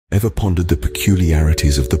ever pondered the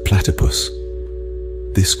peculiarities of the platypus?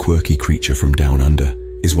 This quirky creature from down under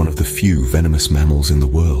is one of the few venomous mammals in the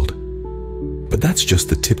world. But that's just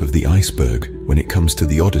the tip of the iceberg when it comes to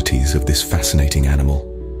the oddities of this fascinating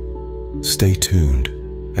animal. Stay tuned,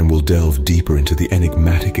 and we'll delve deeper into the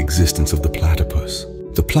enigmatic existence of the platypus.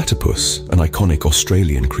 The platypus, an iconic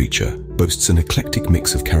Australian creature, boasts an eclectic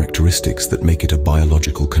mix of characteristics that make it a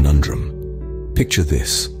biological conundrum. Picture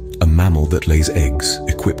this: a mammal that lays eggs,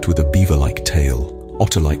 equipped with a beaver-like tail,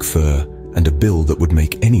 otter-like fur, and a bill that would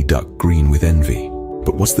make any duck green with envy.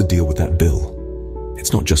 But what's the deal with that bill?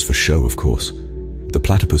 It's not just for show, of course. The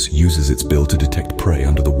platypus uses its bill to detect prey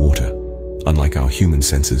under the water. Unlike our human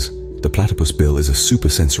senses, the platypus bill is a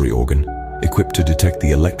supersensory organ, equipped to detect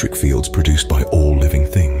the electric fields produced by all living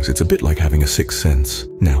things. It's a bit like having a sixth sense.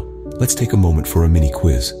 Now, let's take a moment for a mini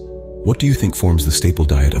quiz. What do you think forms the staple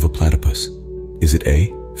diet of a platypus? Is it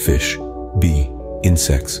A, fish, B,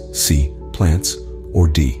 insects, C, plants, or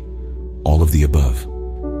D, all of the above?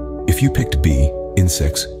 If you picked B,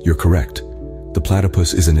 insects, you're correct. The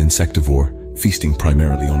platypus is an insectivore, feasting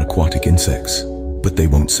primarily on aquatic insects. But they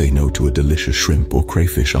won't say no to a delicious shrimp or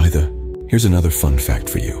crayfish either. Here's another fun fact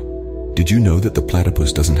for you. Did you know that the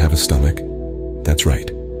platypus doesn't have a stomach? That's right,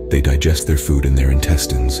 they digest their food in their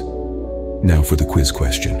intestines. Now for the quiz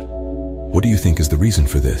question. What do you think is the reason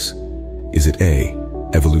for this? Is it A,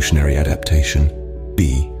 evolutionary adaptation,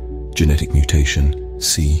 B, genetic mutation,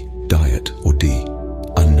 C, diet, or D,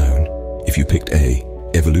 unknown? If you picked A,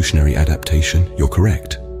 evolutionary adaptation, you're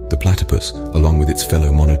correct. The platypus, along with its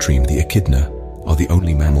fellow monotreme, the echidna, are the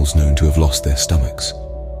only mammals known to have lost their stomachs.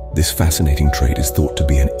 This fascinating trait is thought to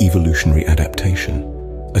be an evolutionary adaptation,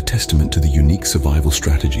 a testament to the unique survival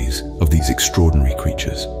strategies of these extraordinary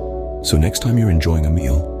creatures. So next time you're enjoying a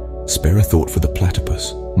meal, spare a thought for the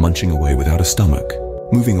platypus, munching away without a stomach.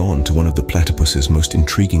 Moving on to one of the platypus's most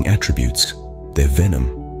intriguing attributes, their venom.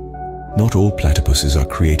 Not all platypuses are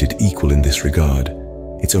created equal in this regard.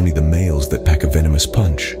 It's only the males that pack a venomous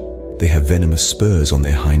punch. They have venomous spurs on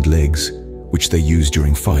their hind legs, which they use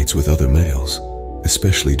during fights with other males,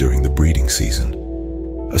 especially during the breeding season.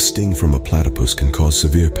 A sting from a platypus can cause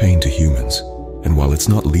severe pain to humans, and while it's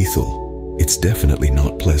not lethal, it's definitely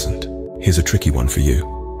not pleasant. Here's a tricky one for you.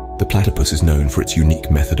 The platypus is known for its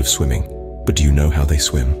unique method of swimming, but do you know how they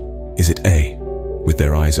swim? Is it A, with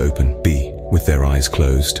their eyes open, B, with their eyes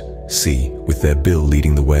closed, C, with their bill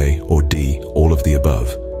leading the way, or D, all of the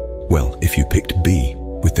above? Well, if you picked B,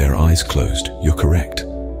 with their eyes closed, you're correct.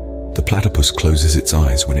 The platypus closes its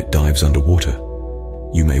eyes when it dives underwater.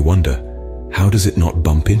 You may wonder, how does it not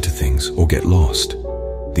bump into things or get lost?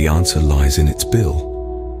 The answer lies in its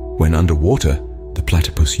bill. When underwater, the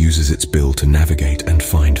platypus uses its bill to navigate and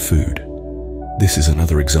find food. This is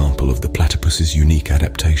another example of the platypus's unique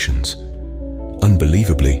adaptations.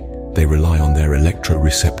 Unbelievably, they rely on their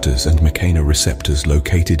electroreceptors and mechanoreceptors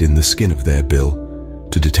located in the skin of their bill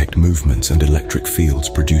to detect movements and electric fields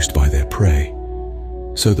produced by their prey.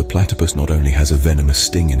 So the platypus not only has a venomous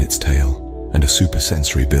sting in its tail and a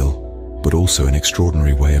supersensory bill, but also an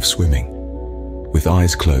extraordinary way of swimming. With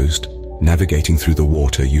eyes closed, navigating through the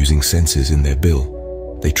water using senses in their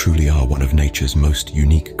bill, they truly are one of nature's most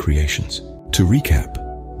unique creations. To recap,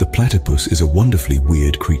 the platypus is a wonderfully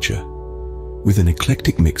weird creature, with an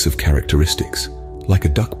eclectic mix of characteristics, like a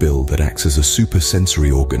duckbill that acts as a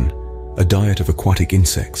supersensory organ, a diet of aquatic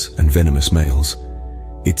insects and venomous males.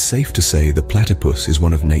 It's safe to say the platypus is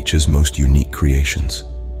one of nature's most unique creations.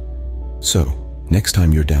 So, next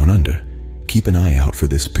time you're down under, keep an eye out for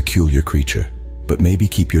this peculiar creature, but maybe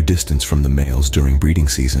keep your distance from the males during breeding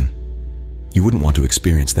season. You wouldn't want to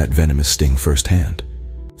experience that venomous sting firsthand.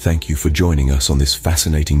 Thank you for joining us on this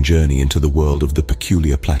fascinating journey into the world of the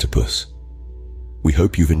peculiar platypus. We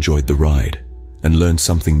hope you've enjoyed the ride and learned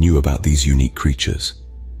something new about these unique creatures.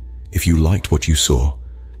 If you liked what you saw,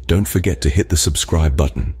 don't forget to hit the subscribe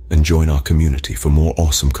button and join our community for more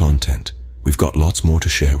awesome content. We've got lots more to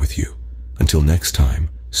share with you. Until next time,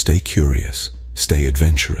 stay curious, stay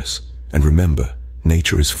adventurous, and remember,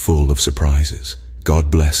 nature is full of surprises. God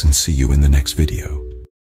bless and see you in the next video.